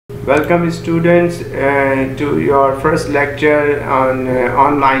Welcome students to your first lecture on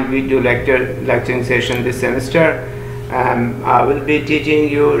online video lecturing session this semester. I will be teaching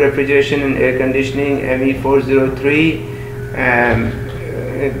you refrigeration and air conditioning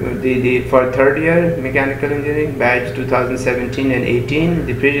ME403 for third year mechanical engineering batch 2017 and 18.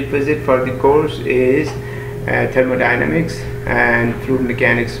 The prerequisite for the course is thermodynamics and fluid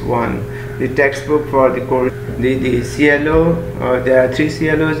mechanics 1. The textbook for the course, the CLO, there are 3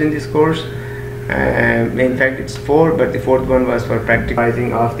 CLOs in this course. In fact it's 4, but the 4th one was for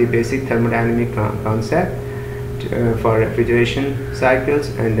practicing of the basic thermodynamic concept for refrigeration cycles,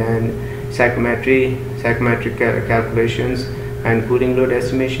 and then psychometric calculations and cooling load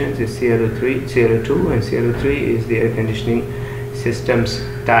estimations is CLO2, and CLO3 is the air conditioning systems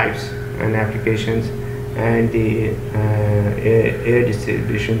types and applications, and the air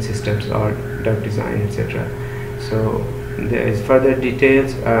distribution systems or duct design, etc. So there is further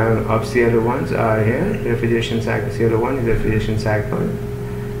details of CLO1s are here. Refrigeration cycle, CLO1 is refrigeration cycle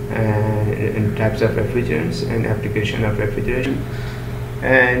and types of refrigerants and application of refrigeration,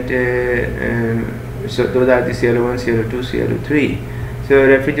 and so those are the CLO1, CLO2, CLO3. So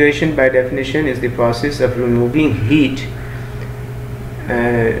refrigeration by definition is the process of removing heat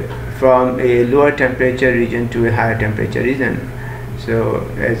from a lower temperature region to a higher temperature region. So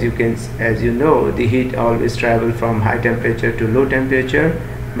as you know, the heat always travels from high temperature to low temperature,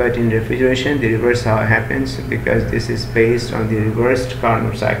 but in refrigeration the reverse happens, because this is based on the reversed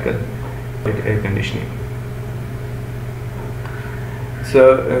Carnot cycle with air conditioning.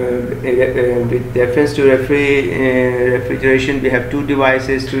 So with reference to refrigeration, we have two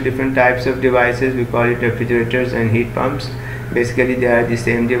different types of devices. We call it refrigerators and heat pumps. Basically they are the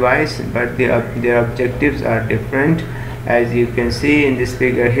same device, but their objectives are different. As you can see in this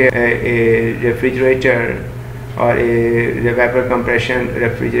figure here, a refrigerator or a vapor compression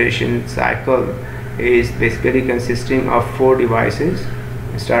refrigeration cycle is basically consisting of 4 devices,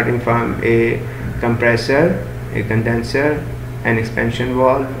 starting from a compressor, a condenser, an expansion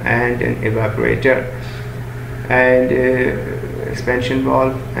valve, and an evaporator, and expansion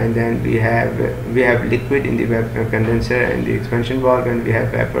valve, and then we have liquid in the condenser and the expansion valve, and we have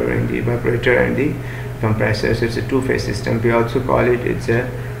vapor in the evaporator and the compressor. So it's a two-phase system. We also call it's a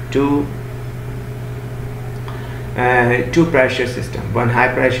two pressure system, one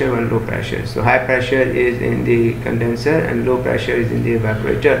high pressure, one low pressure. So high pressure is in the condenser and low pressure is in the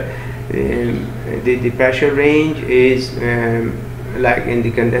evaporator. The pressure range is like in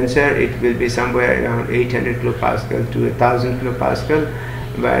the condenser, it will be somewhere around 800 kilopascal to 1000 kilopascal,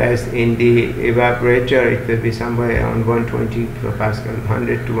 whereas in the evaporator it will be somewhere around 120 kilopascal,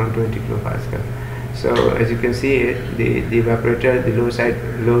 100 to 120 kilopascal. So as you can see, the evaporator, the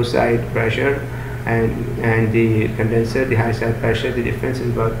low side pressure, and the condenser, the high side pressure, the difference is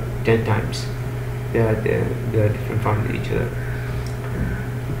about 10 times. They are different from each other.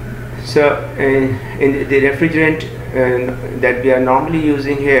 So in the refrigerant that we are normally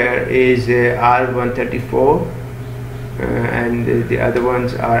using here is R134, and the other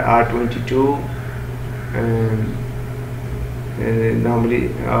ones are R22, normally,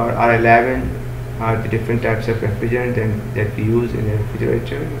 or R11 are the different types of refrigerant that we use in a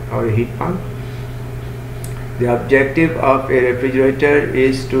refrigerator or a heat pump. The objective of a refrigerator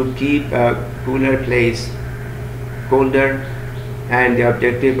is to keep a cooler place colder, and the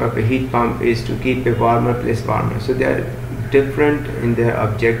objective of a heat pump is to keep a warmer place warmer. So they are different in their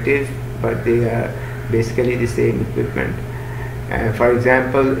objective, but they are basically the same equipment. For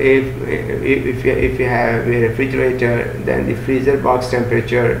example, if you have a refrigerator, then the freezer box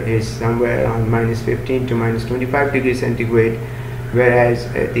temperature is somewhere around -15 to -25 degrees centigrade, whereas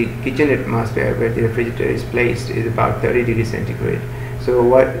the kitchen atmosphere where the refrigerator is placed is about 30 degrees centigrade. So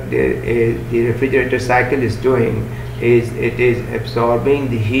what the refrigerator cycle is doing is it is absorbing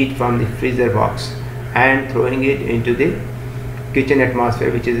the heat from the freezer box and throwing it into the kitchen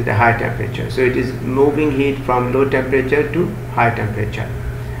atmosphere, which is at a high temperature. So it is moving heat from low temperature to high temperature.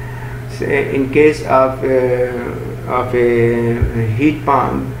 So in case of a heat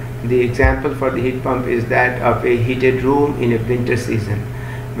pump, the example for the heat pump is that of a heated room in a winter season,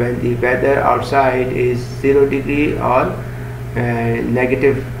 when the weather outside is 0 degree or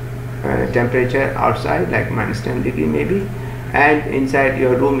negative temperature outside, like -10 degree maybe, and inside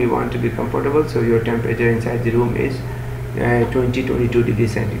your room you want to be comfortable, so your temperature inside the room is 20-22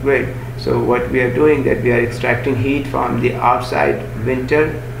 degrees centigrade. So what we are doing, that we are extracting heat from the outside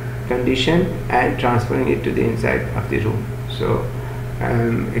winter condition and transferring it to the inside of the room. So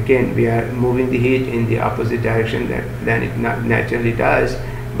again, we are moving the heat in the opposite direction than it naturally does,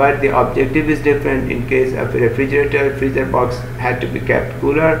 but the objective is different. In case of a refrigerator, freezer box had to be kept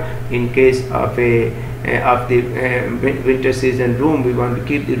cooler. In case of a winter season room, we want to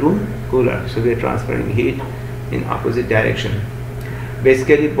keep the room cooler, so we are transferring heat in opposite direction.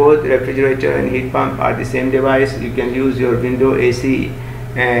 Basically, both refrigerator and heat pump are the same device. You can use your window AC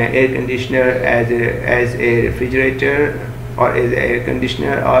air conditioner as a refrigerator, or as an air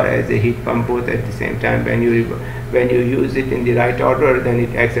conditioner, or as a heat pump, both at the same time. When you use it in the right order, then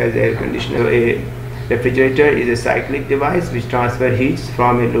it acts as air conditioner. A refrigerator is a cyclic device which transfers heats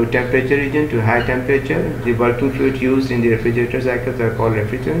from a low temperature region to high temperature. The working fluid used in the refrigerator cycles are called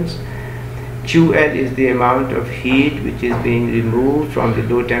refrigerants. QL is the amount of heat which is being removed from the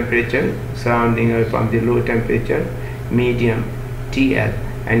low temperature surrounding, or from the low temperature medium, TL,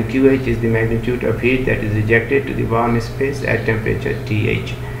 and QH is the magnitude of heat that is ejected to the warm space at temperature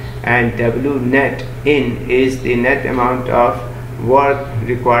TH. And W net in is the net amount of work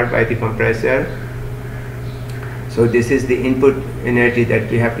required by the compressor. So this is the input energy that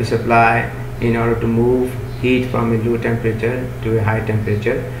we have to supply in order to move heat from a low temperature to a high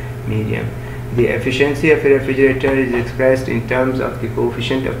temperature medium. The efficiency of a refrigerator is expressed in terms of the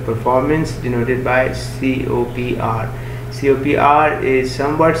coefficient of performance, denoted by COPR. COPR is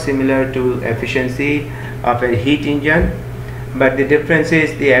somewhat similar to efficiency of a heat engine, but the difference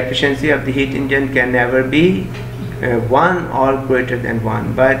is the efficiency of the heat engine can never be 1 or greater than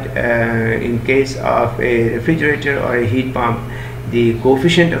 1, but in case of a refrigerator or a heat pump, the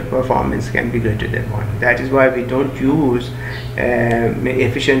coefficient of performance can be greater than 1. That is why we don't use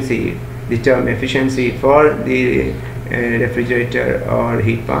efficiency, the term efficiency, for the refrigerator or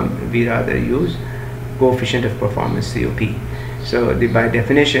heat pump. We rather use coefficient of performance, COP. So by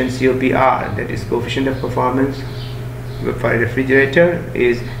definition, COPR, that is coefficient of performance for a refrigerator,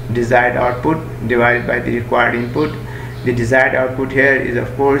 is desired output divided by the required input. The desired output here is,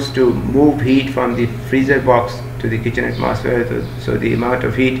 of course, to move heat from the freezer box to the kitchen atmosphere. So the amount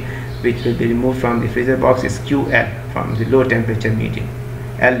of heat which will be removed from the freezer box is QL, from the low temperature medium,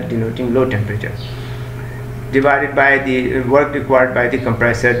 L denoting low temperature, divided by the work required by the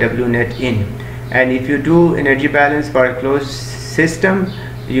compressor, W net in. And if you do energy balance for a closed system,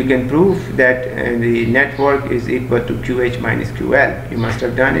 you can prove that the net work is equal to QH minus QL. You must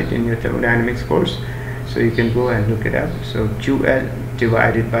have done it in your thermodynamics course, so you can go and look it up. So QL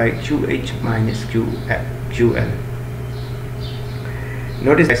divided by QH minus QL.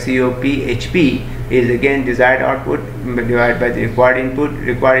 Notice that COP-HP is again desired output divided by the required input.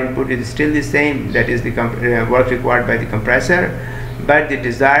 Required input is still the same, that is the work required by the compressor, but the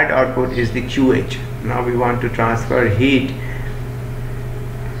desired output is the QH. Now we want to transfer heat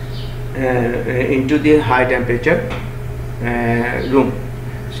into the high temperature room,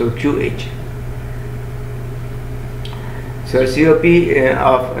 so QH. So COP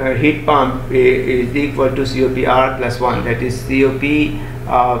of heat pump is equal to COPR plus 1, that is COP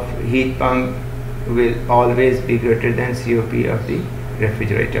of heat pump will always be greater than COP of the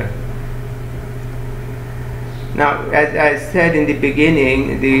refrigerator. Now, as I said in the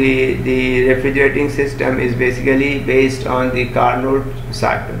beginning, the refrigerating system is basically based on the Carnot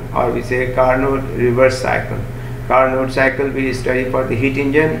cycle, or we say Carnot reverse cycle. Carnot cycle we study for the heat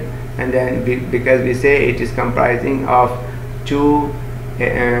engine, and then because we say it is comprising of two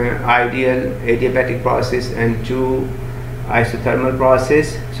ideal adiabatic process and two isothermal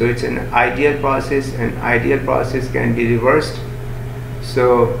process. So it's an ideal process, and ideal process can be reversed.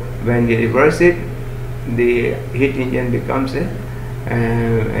 So when we reverse it, the heat engine becomes a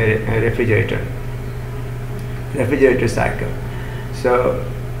refrigerator cycle. So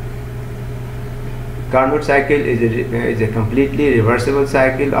Carnot cycle is a completely reversible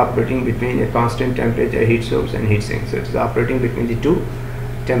cycle operating between a constant temperature heat source and heat sink. So it is operating between the two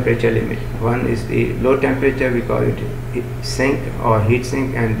temperature limit. One is the low temperature, we call it heat sink or heat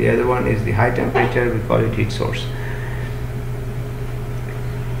sink, and the other one is the high temperature, we call it heat source.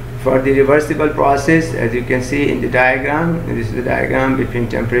 For the reversible process, as you can see in the diagram, this is the diagram between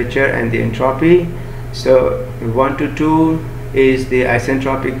temperature and the entropy. So 1 to 2 is the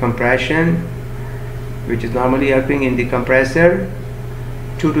isentropic compression, which is normally occurring in the compressor.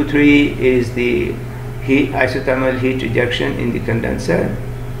 2 to 3 is the isothermal heat rejection in the condenser,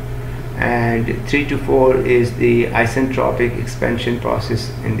 and 3 to 4 is the isentropic expansion process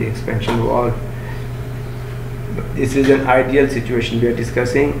in the expansion valve. This is an ideal situation. We are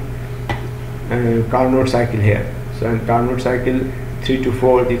discussing Carnot cycle here. So in Carnot cycle 3 to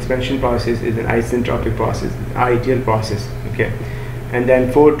 4, the expansion process is an isentropic process, ideal process. Okay, and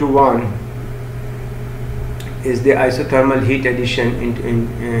then 4 to 1 is the isothermal heat addition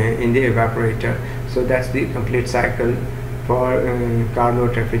in the evaporator. So that's the complete cycle for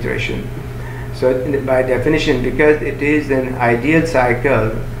Carnot refrigeration. So by definition, because it is an ideal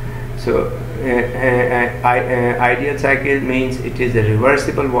cycle, so ideal cycle means it is a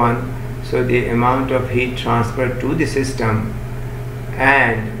reversible one. So the amount of heat transferred to the system,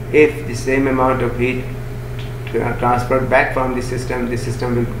 and if the same amount of heat transferred back from the system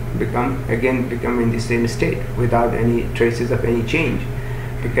will become in the same state without any traces of any change,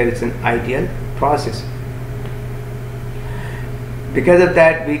 because it's an ideal process. Because of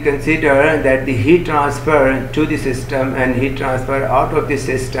that, we consider that the heat transfer to the system and heat transfer out of the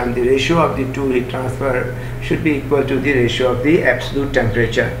system, the ratio of the two heat transfer should be equal to the ratio of the absolute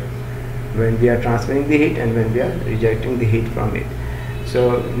temperature when we are transferring the heat and when we are rejecting the heat from it.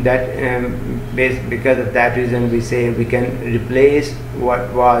 So that because of that reason, we say we can replace what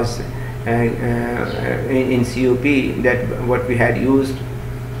was in COP, that what we had used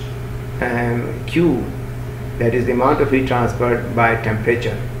Q, that is the amount of heat transferred by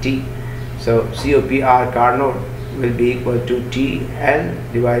temperature T. So COP R Carnot will be equal to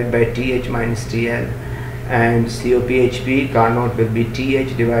TL divided by TH minus TL, and COP HP Carnot will be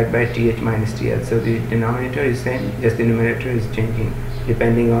TH divided by TH minus TL. So the denominator is same, just the numerator is changing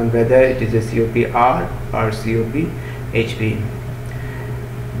depending on whether it is a COP R or COP HP.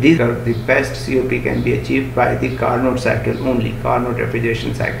 These are the best COP can be achieved by the Carnot cycle only, Carnot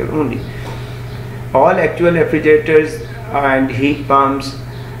refrigeration cycle only. All actual refrigerators and heat pumps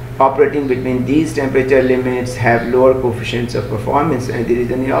operating between these temperature limits have lower coefficients of performance, and the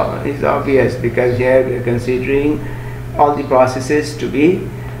reason is obvious, because here we are considering all the processes to be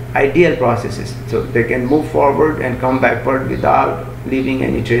ideal processes, so they can move forward and come backward without leaving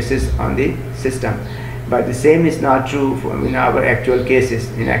any traces on the system. But the same is not true in our actual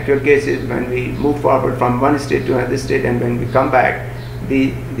cases. In actual cases, when we move forward from one state to another state, and when we come back,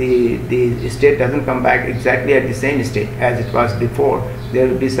 the state doesn't come back exactly at the same state as it was before. There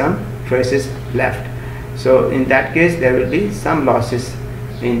will be some traces left. So in that case, there will be some losses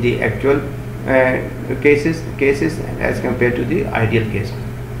in the actual cases as compared to the ideal case.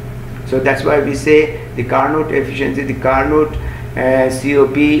 So that's why we say the Carnot efficiency, the Carnot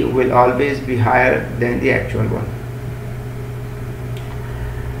COP will always be higher than the actual one.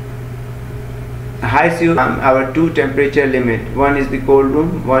 High COP, our two temperature limit, one is the cold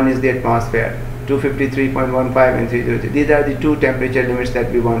room, one is the atmosphere, 253.15 and 303. These are the two temperature limits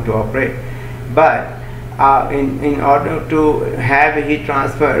that we want to operate. But in order to have a heat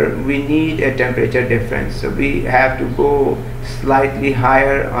transfer, we need a temperature difference. So we have to go slightly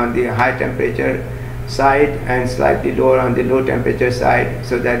higher on the high temperature side and slightly lower on the low temperature side,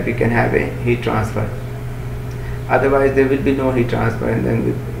 so that we can have a heat transfer. Otherwise there will be no heat transfer, and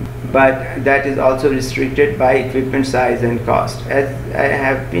then but that is also restricted by equipment size and cost. As I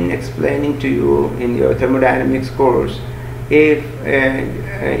have been explaining to you in your thermodynamics course, if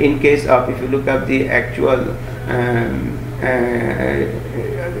in case of, if you look up the actual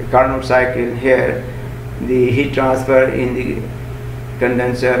Carnot cycle here, the heat transfer in the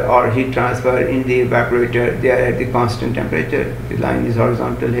condenser or heat transfer in the evaporator, they are at the constant temperature. The line is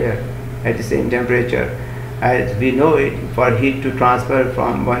horizontal here at the same temperature. As we know it, for heat to transfer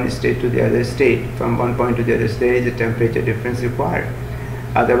from one state to the other state, from one point to the other state, is a temperature difference required.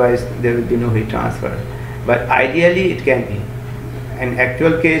 Otherwise there will be no heat transfer. But ideally it can be. In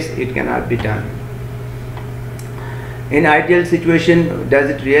actual case it cannot be done. In ideal situation,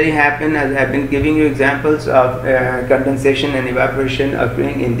 does it really happen? As I have been giving you examples of condensation and evaporation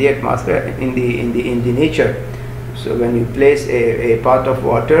occurring in the atmosphere, in the nature. So when you place a pot of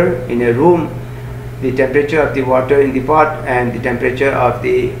water in a room, the temperature of the water in the pot and the temperature of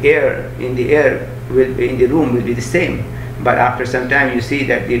the air in the room will be the same. But after some time, you see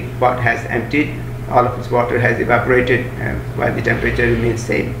that the pot has emptied, all of its water has evaporated, while the temperature remains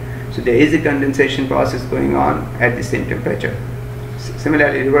same. So there is a condensation process going on at the same temperature.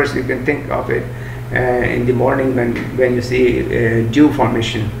 Similarly, reverse, you can think of it in the morning when you see dew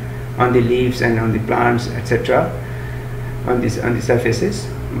formation on the leaves and on the plants, etc., on the surfaces.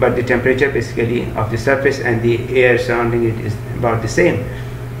 But the temperature basically of the surface and the air surrounding it is about the same.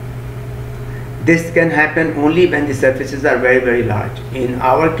 This can happen only when the surfaces are very, very large. In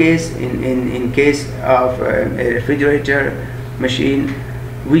our case, in case of a refrigerator machine,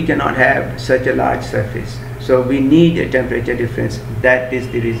 we cannot have such a large surface. So we need a temperature difference. That is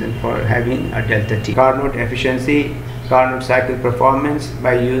the reason for having a delta T. Carnot efficiency, Carnot cycle performance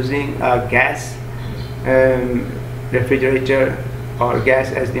by using a gas refrigerator or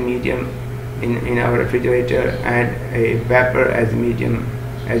gas as the medium in our refrigerator, and a vapor as the medium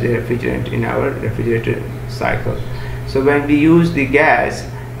as a refrigerant in our refrigerator cycle. So when we use the gas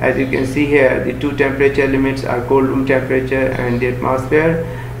As you can see here, the two temperature limits are cold room temperature and the atmosphere.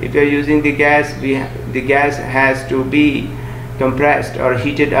 If you are using the gas, the gas has to be compressed or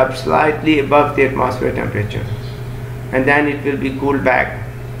heated up slightly above the atmospheric temperature, and then it will be cooled back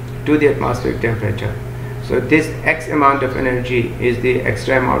to the atmospheric temperature. So this X amount of energy is the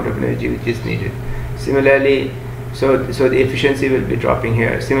extra amount of energy which is needed. Similarly, so the efficiency will be dropping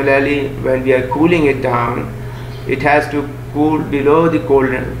here. Similarly, when we are cooling it down, it has to cool below the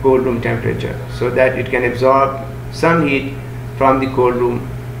cold room temperature so that it can absorb some heat from the cold room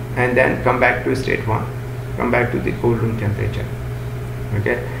and then come back to state 1, come back to the cold room temperature.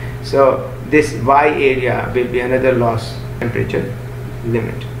 Okay, so this Y area will be another loss temperature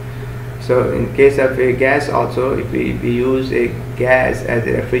limit. So in case of a gas also, if we use a gas as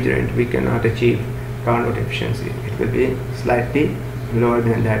a refrigerant, we cannot achieve Carnot efficiency. It will be slightly lower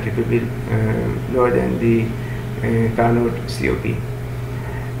than that. It will be lower than the Carnot COP.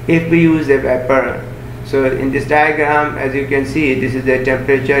 If we use a vapor, so in this diagram, as you can see, this is the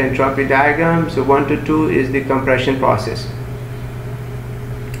temperature entropy diagram. So 1 to 2 is the compression process.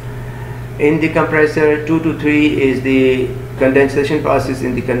 In the compressor, 2 to 3 is the condensation process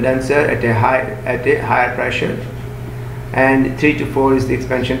in the condenser at a higher pressure, and 3 to 4 is the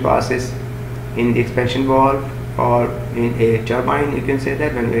expansion process in the expansion valve, or in a turbine. You can say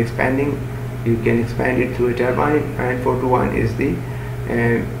that when we're expanding, you can expand it through a turbine. And 4 to 1 is the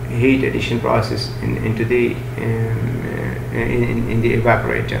heat addition process into the in the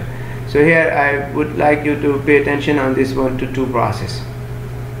evaporator. So here I would like you to pay attention on this 1 to 2 process.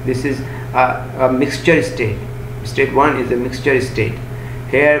 This is a mixture state. State 1 is a mixture state.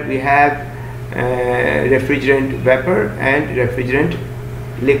 Here we have refrigerant vapor and refrigerant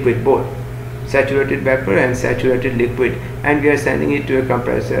liquid, both saturated vapor and saturated liquid, and we are sending it to a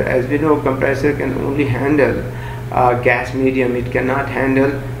compressor. As we know, compressor can only handle gas medium, it cannot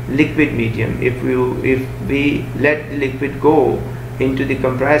handle liquid medium. If we let the liquid go into the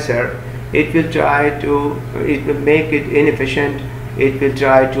compressor, it will make it inefficient. It will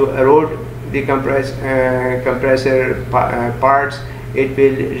try to erode the compressor parts. It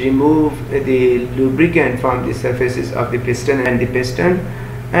will remove the lubricant from the surfaces of the piston and the piston,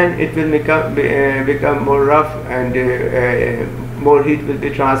 and it will become more rough, and more heat will be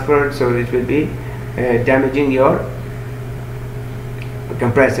transferred, so it will be damaging your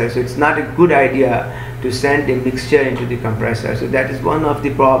compressor. So it's not a good idea to send a mixture into the compressor. So that is one of the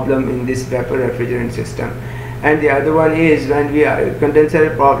problem in this vapor refrigerant system. And the other one is when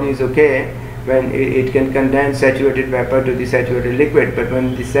condenser probably is okay when it can condense saturated vapor to the saturated liquid, but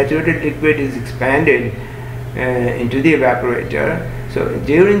when the saturated liquid is expanded into the evaporator, so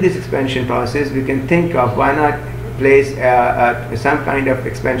during this expansion process we can think of why not place some kind of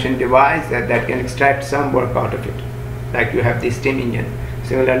expansion device that can extract some work out of it, like you have the steam engine.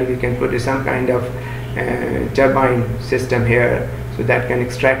 Similarly, we can put some kind of turbine system here, so that can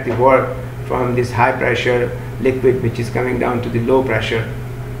extract the work from this high pressure liquid which is coming down to the low pressure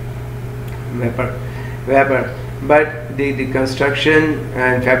vapor. But the construction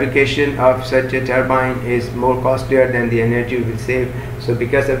and fabrication of such a turbine is more costlier than the energy we will save. So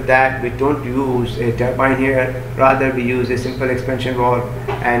because of that, we don't use a turbine here, rather we use a simple expansion valve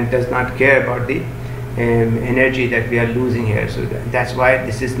and does not care about the energy that we are losing here. So that's why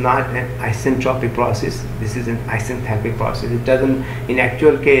this is not an isentropic process, this is an isenthalpic process. It doesn't, in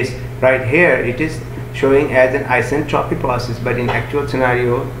actual case right here it is showing as an isentropic process, but in actual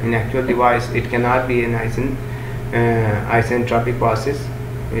scenario, in actual device, it cannot be an isentropic process.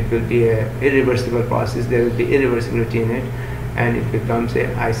 It will be a irreversible process. There will be irreversibility in it, and it becomes a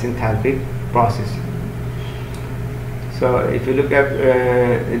isenthalpic process. So if you look at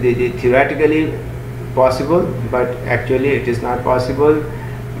the theoretically possible, but actually it is not possible.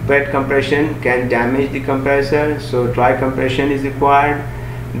 Wet compression can damage the compressor, so dry compression is required.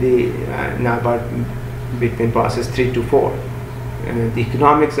 Now about between process 3 to 4, the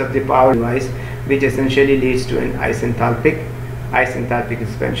economics of the power device, which essentially leads to an isenthalpic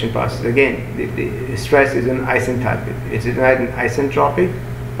expansion process. Again, the stress is an isenthalpic. It is not an isentropic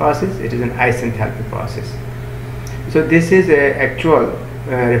process, it is an isenthalpic process. So this is an actual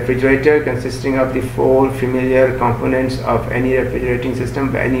refrigerator consisting of the 4 familiar components of any refrigerating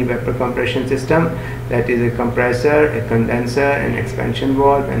system, any vapor compression system, that is a compressor, a condenser, an expansion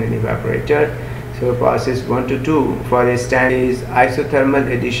valve, and an evaporator. So process 1 to 2 for a stand is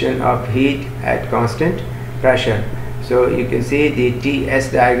isothermal addition of heat at constant pressure. So you can see the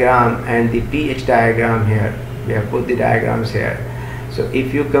TS diagram and the pH diagram here. We have put the diagrams here. So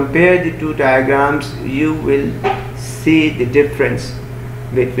if you compare the two diagrams, you will see the difference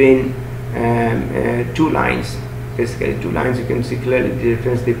between two lines. basically two lines. You can see clearly the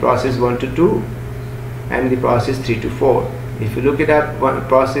difference, the process 1 to 2 and the process 3 to 4. If you look it up,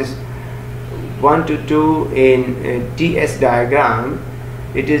 process 1 to 2 in TS diagram,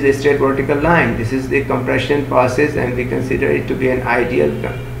 it is a straight vertical line. This is the compression process, and we consider it to be an ideal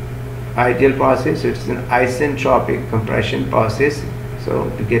process. So it's an isentropic compression process, so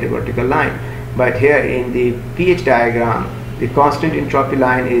to get a vertical line. But here in the pH diagram, the constant entropy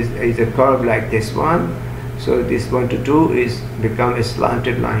line is a curve like this one. So this 1 to 2 is become a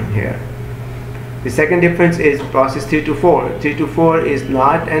slanted line here. The second difference is process 3 to 4. 3 to 4 is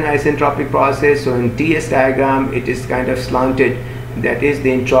not an isentropic process. So in TS diagram, it is kind of slanted. That is,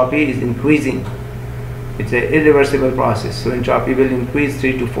 the entropy is increasing. It's an irreversible process. So entropy will increase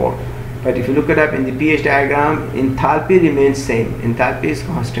 3 to 4. But if you look it up in the pH diagram, enthalpy remains same. Enthalpy is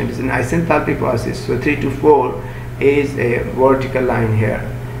constant. It's an isenthalpic process. So 3 to 4 is a vertical line here.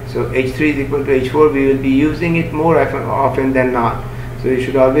 So H3 is equal to H4. We will be using it more often than not. So you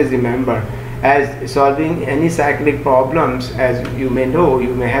should always remember, as solving any cyclic problems, as you may know,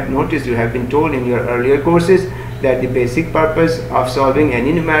 you may have noticed, you have been told in your earlier courses that the basic purpose of solving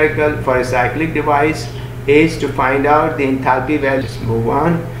any numerical for a cyclic device is to find out the enthalpy value. Let's move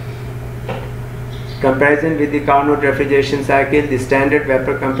on. Comparison with the Carnot refrigeration cycle. The standard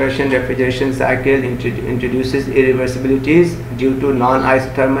vapor compression refrigeration cycle introduces irreversibilities due to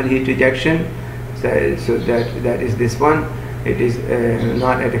non-isothermal heat rejection. So that is this one. It is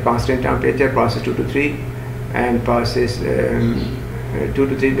not at a constant temperature, process 2 to 3, and process 2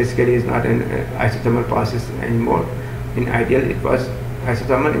 to 3 basically is not an isothermal process anymore. In ideal it was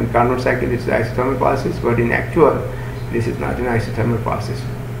isothermal. In Carnot cycle it's the isothermal process, but in actual this is not an isothermal process.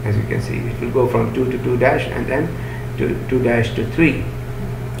 As you can see, it will go from 2 to 2 dash and then to 2 dash to 3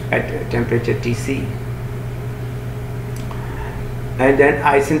 at temperature Tc. And then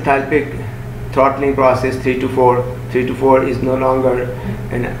isenthalpic throttling process 3 to 4. 3 to 4 is no longer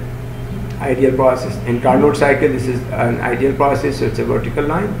an ideal process. In Carnot cycle, this is an ideal process, so it's a vertical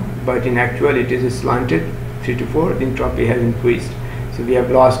line, but in actual it is a slanted. 3 to 4, the entropy has increased. So we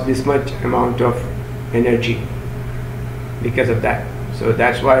have lost this much amount of energy because of that. So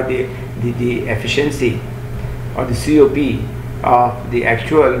that's why the efficiency or the COP of the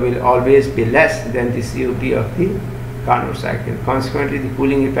actual will always be less than the COP of the Carnot cycle. Consequently, the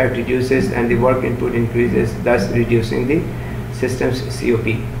cooling effect reduces and the work input increases, thus reducing the system's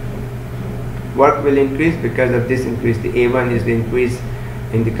COP. Work will increase because of this increase. The A1 is the increase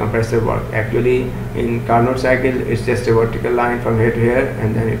in the compressor work. Actually, in Carnot cycle, it's just a vertical line from here to here,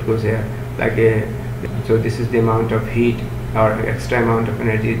 and then it goes here like a. So this is the amount of heat or extra amount of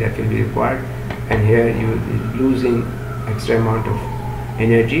energy that will be required, and here you will be losing extra amount of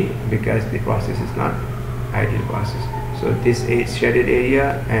energy because the process is not ideal process. So this is shaded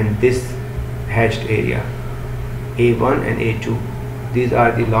area and this hatched area, A1 and A2. These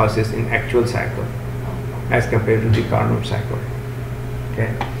are the losses in actual cycle as compared to the Carnot cycle.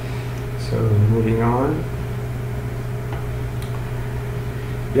 Okay, so moving on.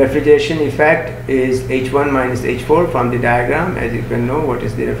 Refrigeration effect is H1 minus H4 from the diagram. As you can know, what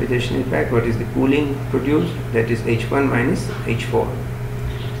is the refrigeration effect, what is the cooling produced, that is H1 minus H4.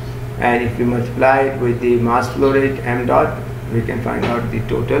 And if we multiply it with the mass flow rate m dot, we can find out the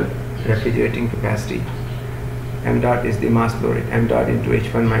total refrigerating capacity. M dot is the mass flow rate, m dot into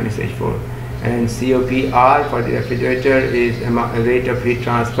H1 minus H4. And COPR for the refrigerator is a rate of heat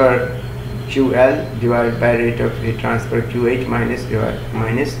transfer QL divided by rate of heat transfer QH minus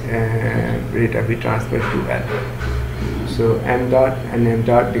rate of heat transfer QL. So m dot and m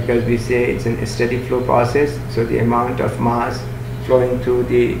dot, because we say it's a steady flow process, so the amount of mass flowing through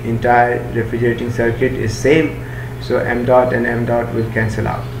the entire refrigerating circuit is same. So m dot and m dot will cancel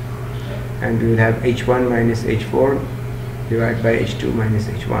out, and we will have H1 minus H4 divided by H2 minus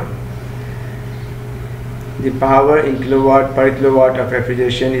H1. The power in kilowatt per kilowatt of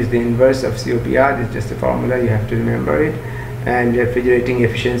refrigeration is the inverse of COPR. This is just a formula, you have to remember it. And refrigerating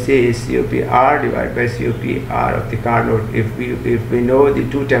efficiency is COPR divided by COPR of the Carnot. If we know the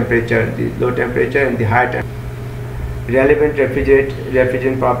two temperature, the low temperature and the high temperature. Relevant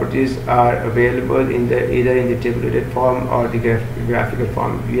refrigerant properties are available in either in the tabulated form or the graphical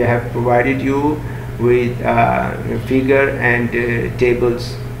form. We have provided you with figure and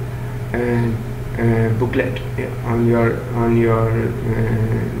tables and booklet on your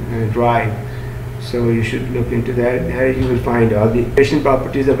drive, so you should look into that. There you will find all the refrigeration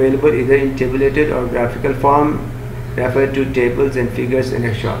properties available either in tabulated or graphical form. Refer to tables and figures in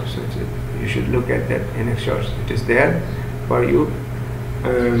annexures. So you should look at that in annexures. It is there for you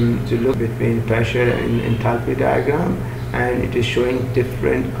to look between pressure and enthalpy diagram, and it is showing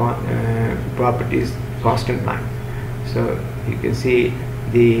different properties, constant line. So you can see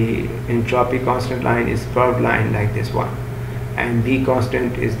the entropy constant line is curved line like this one, and V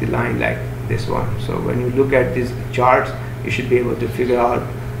constant is the line like this one. So when you look at these charts, you should be able to figure out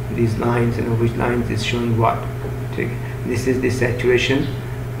these lines, which lines is showing what. This is the saturation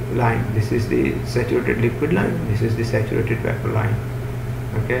line, this is the saturated liquid line, this is the saturated vapor line,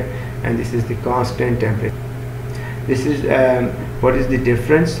 okay, and this is the constant temperature. This is what is the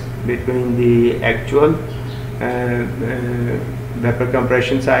difference between the actual vapor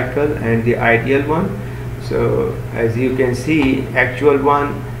compression cycle and the ideal one. So as you can see, actual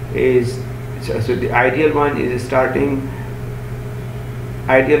one is so the ideal one is starting.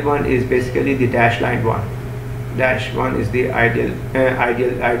 Ideal one is basically the dash line one. Dash one is the ideal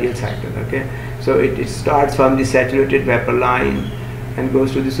cycle. Okay, so it starts from the saturated vapor line and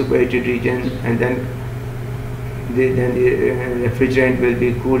goes to the superheated region, and then the refrigerant will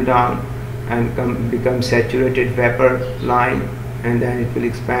be cooled down and become saturated vapor line, and then it will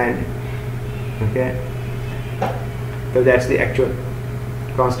expand. Okay, so that's the actual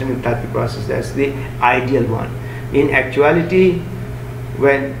constant enthalpy process. That's the ideal one. In actuality,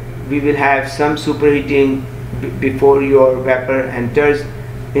 when we will have some superheating before your vapor enters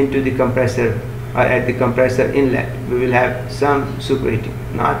into the compressor or at the compressor inlet, we will have some superheating,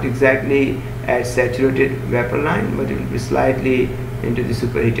 not exactly at saturated vapor line, but it will be slightly into the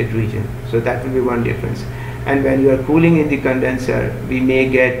superheated region. So that will be one difference. And when you are cooling in the condenser, we may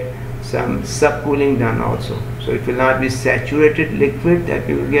get some subcooling done also. So it will not be saturated liquid that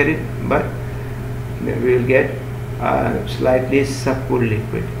we will get it, but we will get slightly subcooled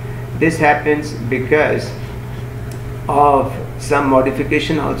liquid. This happens because of some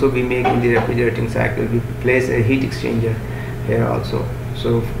modification also we make in the refrigerating cycle. We place a heat exchanger here also.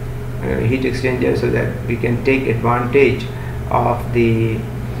 So heat exchanger, so that we can take advantage of the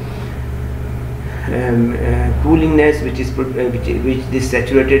coolingness which this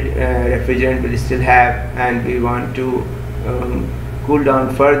saturated refrigerant will still have, and we want to cool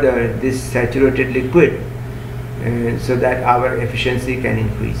down further this saturated liquid so that our efficiency can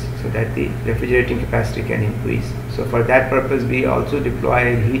increase, so that the refrigerating capacity can increase. So for that purpose we also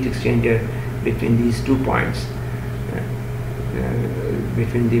deploy a heat exchanger between these 2 points,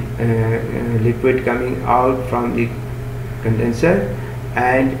 between the liquid coming out from the condenser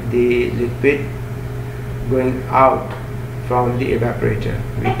and the liquid going out from the evaporator.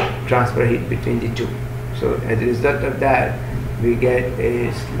 We transfer heat between the two. So as a result of that, we get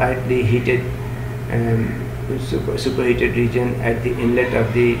a slightly heated superheated region at the inlet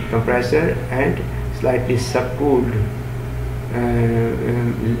of the compressor and slightly subcooled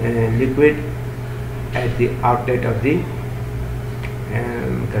liquid at the outlet of the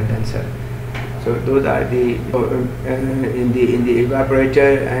condenser. So those are the in the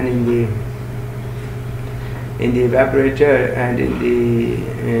evaporator and in the evaporator and in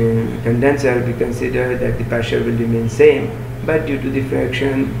the condenser, we consider that the pressure will remain same, but due to the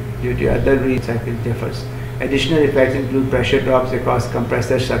friction, due to other reasons, cycle differs. Additional effects include pressure drops across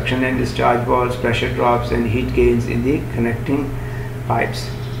compressor, suction and discharge valves, pressure drops and heat gains in the connecting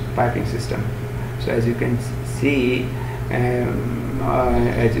piping system. So as you can see,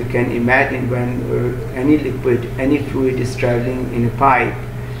 as you can imagine, when any liquid, any fluid is traveling in a pipe,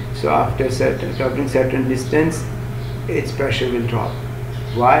 so after traveling certain distance, its pressure will drop.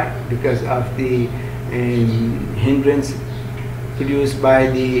 Why? Because of the hindrance produced by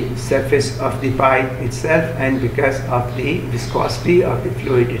the surface of the pipe itself, and because of the viscosity of the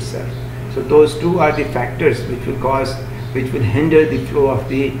fluid itself. So those two are the factors which will hinder the flow of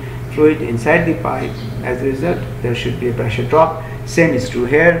the fluid inside the pipe. As a result, there should be a pressure drop. Same is true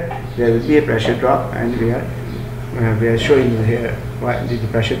here. There will be a pressure drop, and we are showing you here what the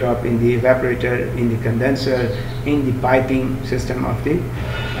pressure drop in the evaporator, in the condenser, in the piping system of the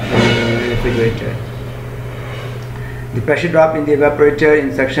refrigerator. The pressure drop in the evaporator,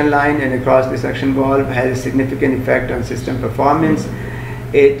 in suction line and across the suction valve has a significant effect on system performance.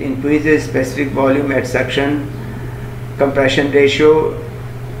 It increases specific volume at suction, compression ratio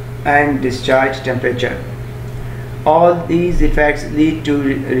and discharge temperature. All these effects lead to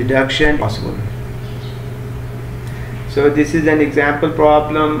reduction possible. So this is an example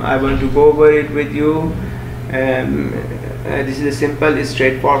problem. I want to go over it with you. This is a simple,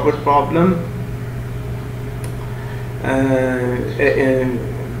 straightforward problem.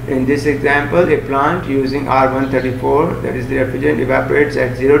 In this example, a plant using R134, that is the refrigerant, evaporates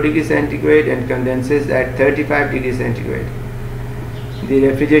at 0 degree centigrade and condenses at 35 degrees centigrade. The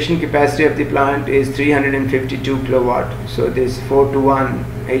refrigeration capacity of the plant is 352 kilowatt. So this 4 to 1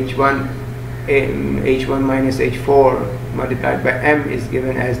 H1 minus H4 multiplied by M is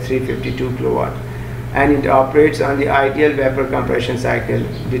given as 352 kilowatt. and it operates on the ideal vapor compression cycle.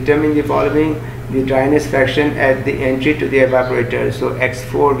 Determine the following: the dryness fraction at the entry to the evaporator. So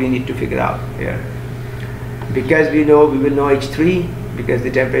X4 we need to figure out here. Because we will know H3, because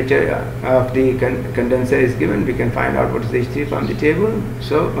the temperature of the condenser is given, we can find out what is the H3 from the table.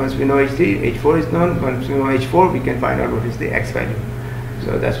 So once we know H3, H4 is known. Once we know H4, we can find out what is the X value.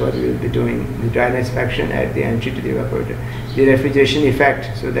 So that's what we will be doing, the dryness fraction at the entry to the evaporator. The refrigeration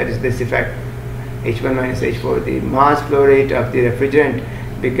effect, so that is this effect, H1 minus H4, the mass flow rate of the refrigerant,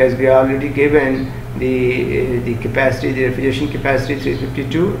 because we are already given the capacity, the refrigeration capacity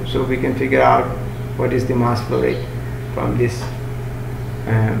 352, so we can figure out what is the mass flow rate from this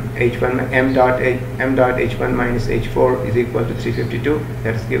H1 m dot H1 minus H4 is equal to 352,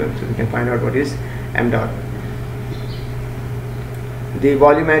 that is given, so we can find out what is m dot. The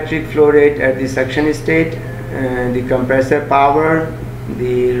volumetric flow rate at the suction state, the compressor power,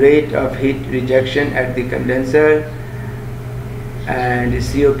 the rate of heat rejection at the condenser, and the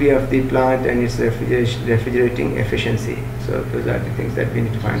COP of the plant and its refrigerating efficiency. So those are the things that we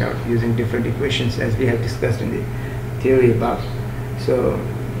need to find out using different equations as we have discussed in the theory above. So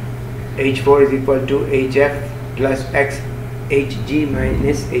H4 is equal to HF plus X Hg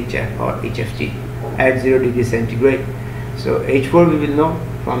minus HF or HFG at 0 degree centigrade. So H4 we will know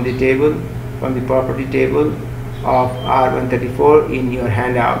from the table, from the property table of R134 in your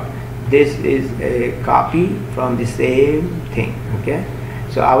handout. This is a copy from the same thing. Okay,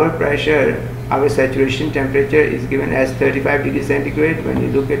 so our pressure, our saturation temperature is given as 35 degrees centigrade. When you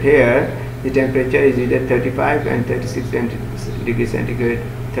look at here, the temperature is either 35 and 36 degrees centigrade,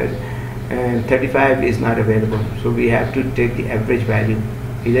 and 35 is not available, so we have to take the average value.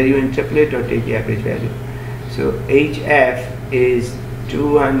 Either you interpolate or take the average value. So HF is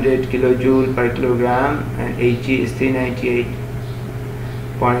 200 kilojoule per kilogram and Hg is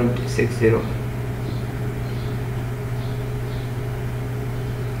 398.60.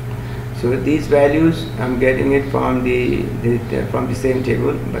 So these values I'm getting it from the same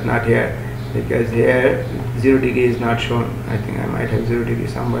table, but not here, because here 0 degree is not shown. I think I might have 0 degree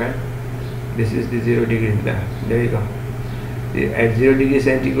somewhere. This is the 0 degree. There you go. At 0 degree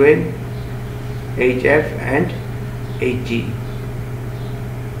centigrade, HF and Hg.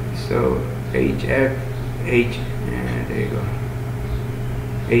 So HF, there you go.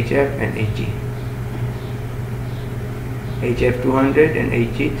 HF and Hg. HF 200 and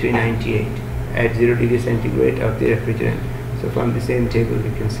Hg 398 at 0 degree centigrade of the refrigerant. So from the same table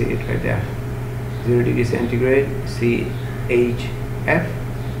we can see it right there. 0 degree centigrade, see HF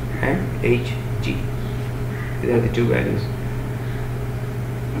and Hg. These are the two values.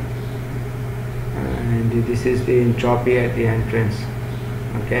 And this is the entropy at the entrance.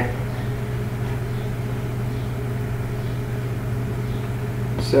 Okay,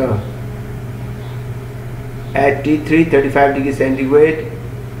 so at T3 35 degrees centigrade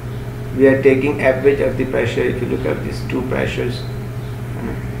we are taking average of the pressure. If you look at these two pressures,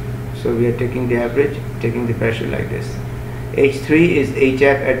 so we are taking the average, taking the pressure like this. H3 is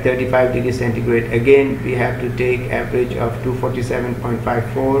HF at 35 degrees centigrade. Again we have to take average of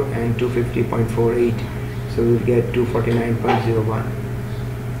 247.54 and 250.48, so we'll get 249.01.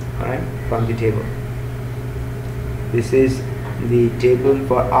 alright, from the table. This is the table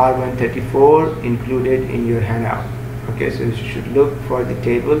for R134 included in your handout. Okay, so you should look for the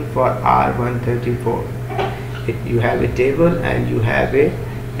table for R134. You have a table and you have a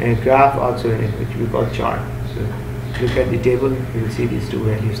graph also in it, which we call chart. So look at the table, you will see these two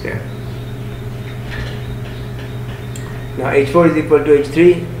values there. Now H4 is equal to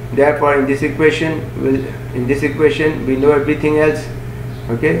H3. Therefore in this equation we know everything else.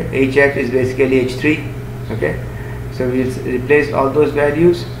 Okay, HF is basically H3. Okay, so we will replace all those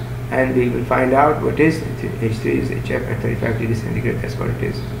values and we will find out what is H3 is HF at 35 degrees centigrade. That's what it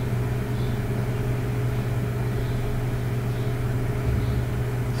is.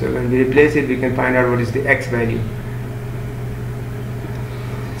 So when we replace it, we can find out what is the X value.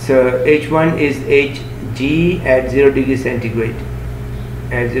 So H1 is Hg at 0 degrees centigrade.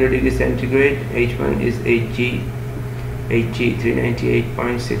 At 0 degrees centigrade, H1 is Hg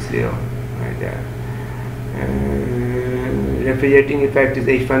 398.60 right there. Refrigerating effect is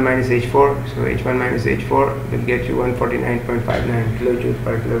H1 minus H4. So H1 minus H4 will get you 149.59 kilojoules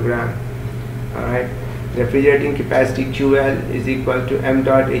per kilogram. Alright. Refrigerating capacity QL is equal to m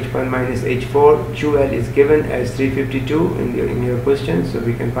dot H1 minus H4. QL is given as 352 in your question, so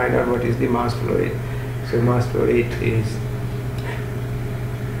we can find out what is the mass flow rate. So mass flow rate is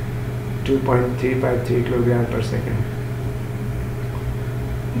 2.353 kilogram per second.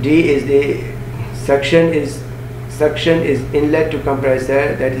 D is the suction is inlet to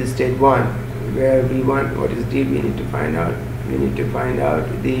compressor, that is state 1. where V1, what is D, we need to find out. We need to find out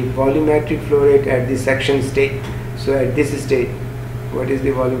the volumetric flow rate at the section state. So at this state, what is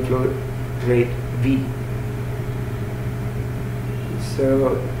the volume flow rate? V.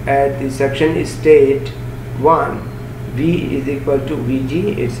 So at the suction state 1, V is equal to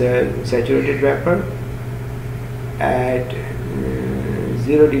Vg, it's a saturated vapor at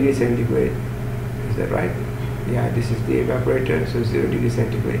 0 degree centigrade. Is that right? Yeah, this is the evaporator, so 0 degree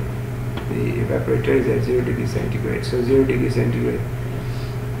centigrade. The evaporator is at 0 degree centigrade. So 0 degree centigrade.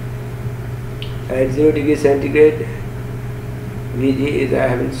 At 0 degree centigrade, Vg is, I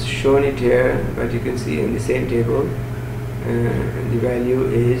haven't shown it here, but you can see in the same table, the value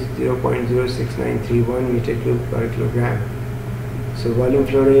is 0.06931 meter cube per kilogram. So volume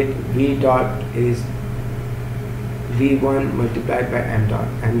flow rate V dot is V1 multiplied by M dot.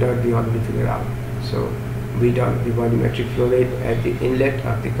 M dot we already figured out. So V dot, the volumetric flow rate at the inlet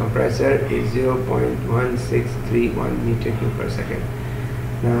of the compressor, is 0.1631 meter cube per second.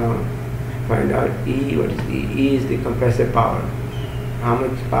 Now find out E. What is E? E is the compressor power. How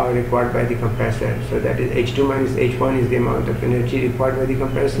much power required by the compressor? So that is H2 minus H1 is the amount of energy required by the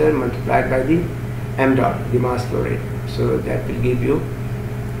compressor multiplied by the M dot, the mass flow rate. So that will give you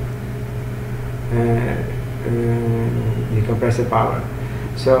the compressor power.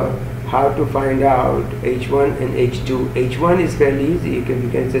 So how to find out H1 and H2? H1 is fairly easy. You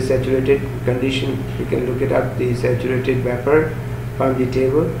can say saturated condition. You can look it up, the saturated vapor from the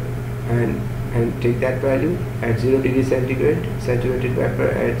table, and take that value at 0 degree centigrade, saturated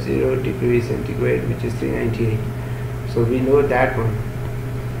vapor at 0 degree centigrade, which is 398. So we know that one.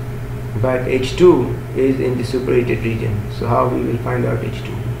 But H2 is in the superheated region. So how we will find out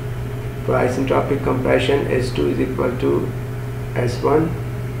H2? For isentropic compression, S2 is equal to S1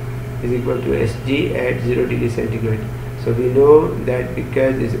 is equal to Sg at 0 degree centigrade. So we know that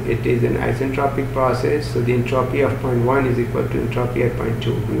because it is an isentropic process, so the entropy of point 1 is equal to entropy at point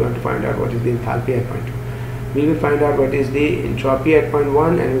 2. We want to find out what is the enthalpy at point 2. We will find out what is the entropy at point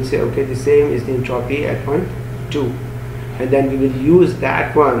 1, and we'll say, okay, the same is the entropy at point 2. And then we will use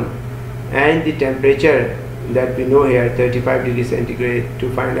that one and the temperature that we know here, 35 degrees centigrade, to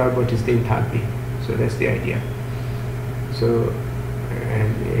find out what is the enthalpy. So that's the idea. So,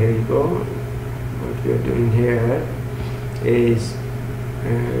 and here you go. What we are doing here is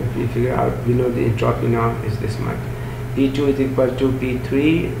we figure out, we know the entropy now is this much. P2 is equal to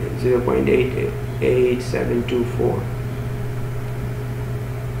P3, 0.8724.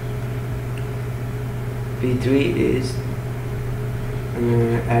 P3 is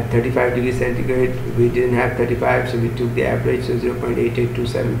at 35 degrees centigrade. We didn't have 35, so we took the average, so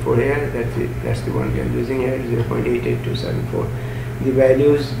 0.88274 here. That's it. That's the one we are using here, 0.88274. The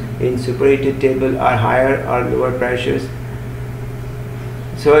values in superheated table are higher or lower pressures.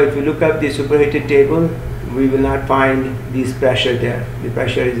 So if you look up the superheated table, we will not find this pressure there. The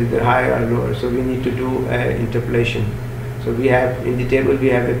pressure is either higher or lower, so we need to do interpolation. So we have in the table, we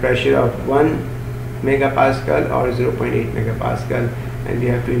have a pressure of 1 megapascal or 0.8 megapascal, and we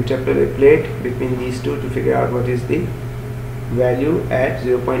have to interpolate between these two to figure out what is the value at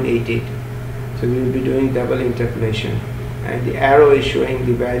 0.88. So we will be doing double interpolation, and the arrow is showing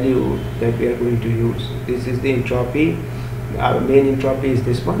the value that we are going to use. This is the entropy. Our main entropy is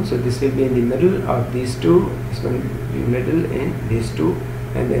this one, so this will be in the middle of these two. This one will be middle in these two,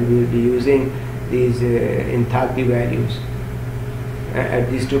 and then we will be using these enthalpy values at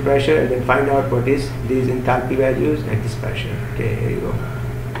these two pressure, and then find out what is these enthalpy values at this pressure. Okay, here you go.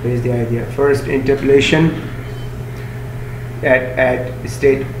 Here is the idea. First interpolation at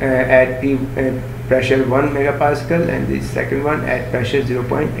state at P pressure 1 megapascal, and the second one at pressure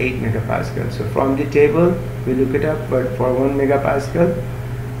 0.8 megapascal. So from the table we look it up, but for 1 megapascal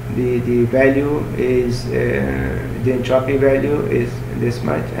the value is the entropy value is this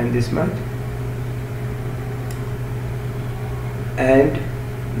much and this much, and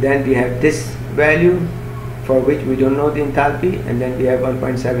then we have this value for which we don't know the enthalpy, and then we have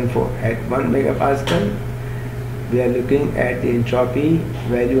 1.74 at 1 megapascal. We are looking at the entropy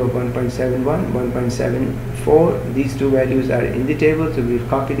value of 1.71, 1.74. These two values are in the table, so we will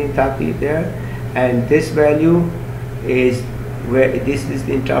copy the enthalpy there, and this value is where this is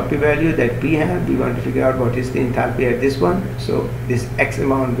the entropy value that we have. We want to figure out what is the enthalpy at this one, so this X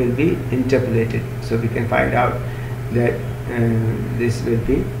amount will be interpolated, so we can find out that this will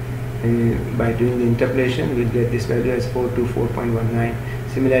be by doing the interpolation we'll get this value as 424.19.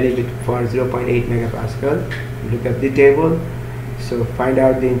 Similarly for 0.8 megapascal, look at the table, so find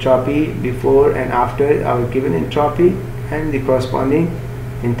out the entropy before and after our given entropy and the corresponding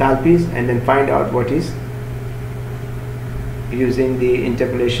enthalpies, and then find out what is using the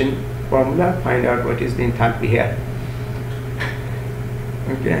interpolation formula, find out what is the enthalpy here.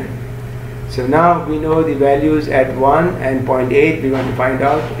 Okay, so now we know the values at 1 and 0.8. We want to find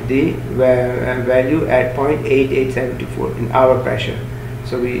out the value at 0.8874 in our pressure.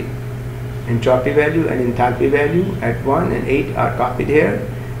 So we entropy value and enthalpy value at 1 and 8 are copied here,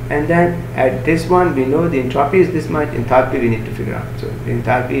 and then at this one we know the entropy is this much, enthalpy we need to figure out. So the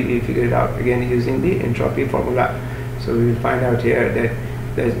enthalpy we figure it out again using the entropy formula. So we will find out here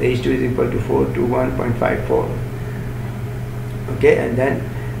that H2 is equal to 421.54. okay, and then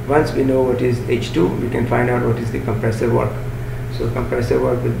once we know what is H2, we can find out what is the compressor work. So compressor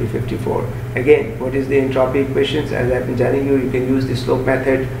work will be 54. Again, what is the entropy equations? As I've been telling you, you can use the slope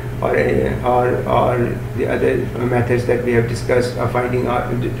method or the other methods that we have discussed of finding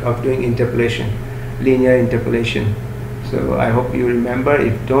out, of doing interpolation, linear interpolation. So I hope you remember.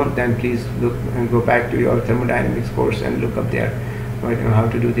 If don't, then please look and go back to your thermodynamics course and look up there how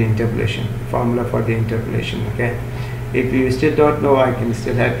to do the interpolation, formula for the interpolation. Okay, if you still don't know, I can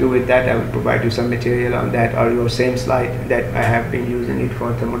still help you with that. I will provide you some material on that, or your same slide that I have been using it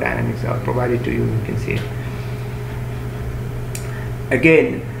for thermodynamics. I'll provide it to you, you can see it.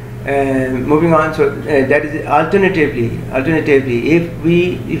 Again, moving on, so that is alternatively,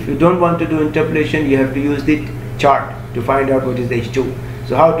 if you don't want to do interpolation, you have to use the chart to find out what is the H2.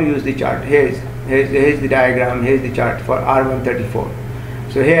 So how to use the chart? Here's the diagram, here's the chart for R134.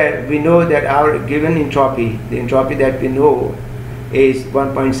 So here we know that our given entropy, the entropy that we know is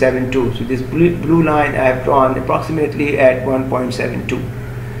 1.72. So this blue line I have drawn approximately at 1.72,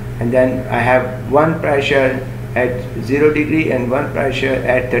 and then I have one pressure at 0 degree and one pressure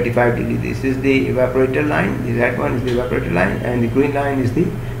at 35 degree. This is the evaporator line, the red one is the evaporator line, and the green line is the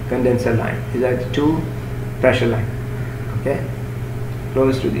condenser line. These are the two pressure lines, okay,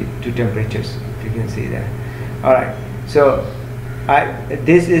 close to the two temperatures, if you can see that. Alright, so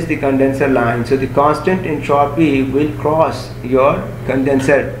this is the condenser line. So the constant entropy will cross your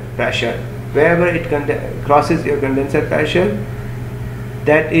condenser pressure. Wherever it crosses your condenser pressure,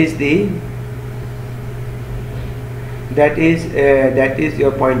 that is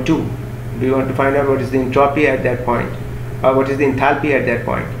your point 2. We want to find out what is the entropy at that point, or what is the enthalpy at that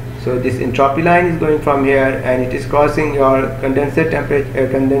point. So this entropy line is going from here and it is crossing your condenser temperature,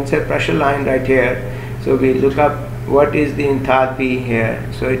 condenser pressure line right here. So we look up what is the enthalpy here.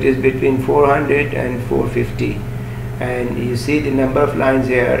 So it is between 400 and 450, and you see the number of lines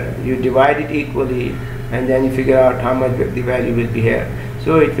here. You divide it equally, and then you figure out how much the value will be here.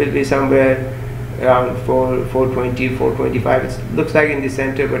 So it will be somewhere around 420, 425. It looks like in the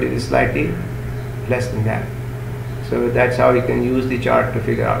center, but it is slightly less than that. So that's how you can use the chart to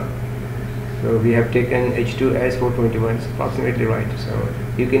figure out. So we have taken H2 as 421, it's approximately right. So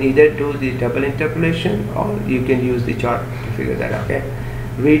you can either do the double interpolation or you can use the chart to figure that out. Okay,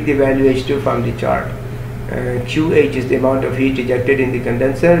 read the value H2 from the chart. QH is the amount of heat ejected in the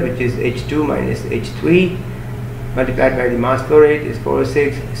condenser, which is H2 minus H3 multiplied by the mass flow rate is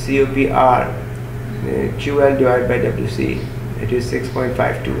 406. COPR, QL divided by WC, it is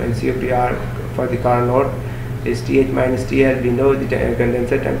 6.52, and COPR for the Carnot is TH minus TL. We know the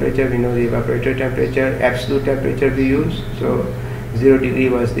condenser temperature, we know the evaporator temperature, absolute temperature we use. So 0 degree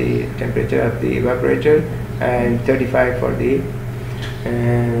was the temperature of the evaporator, and 35 for the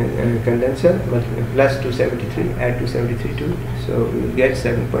condenser, but plus 273, add 273 to it, so we will get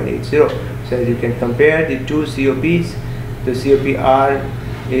 7.80. So as you can compare the two COPs, the COPR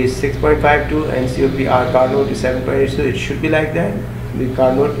is 6.52 and COPR Carnot is 7.8, so it should be like that. The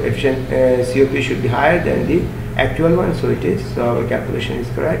Carnot efficient COP should be higher than the actual one, so it is. So our calculation is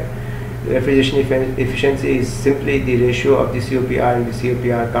correct. The refrigeration efficiency is simply the ratio of the COPR and the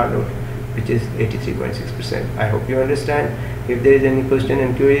COPR Carnot, which is 83.6%. I hope you understand. If there is any question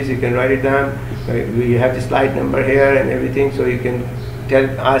and queries, you can write it down. We have the slide number here and everything, so you can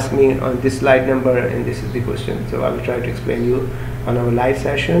ask me on this slide number, and this is the question. So I will try to explain you on our live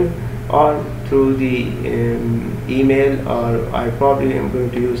session, or through the email, or I probably am going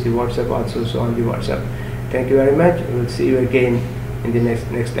to use the WhatsApp also, so on the WhatsApp. Thank you very much. We will see you again in the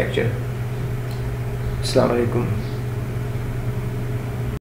next lecture. Assalamu alaikum.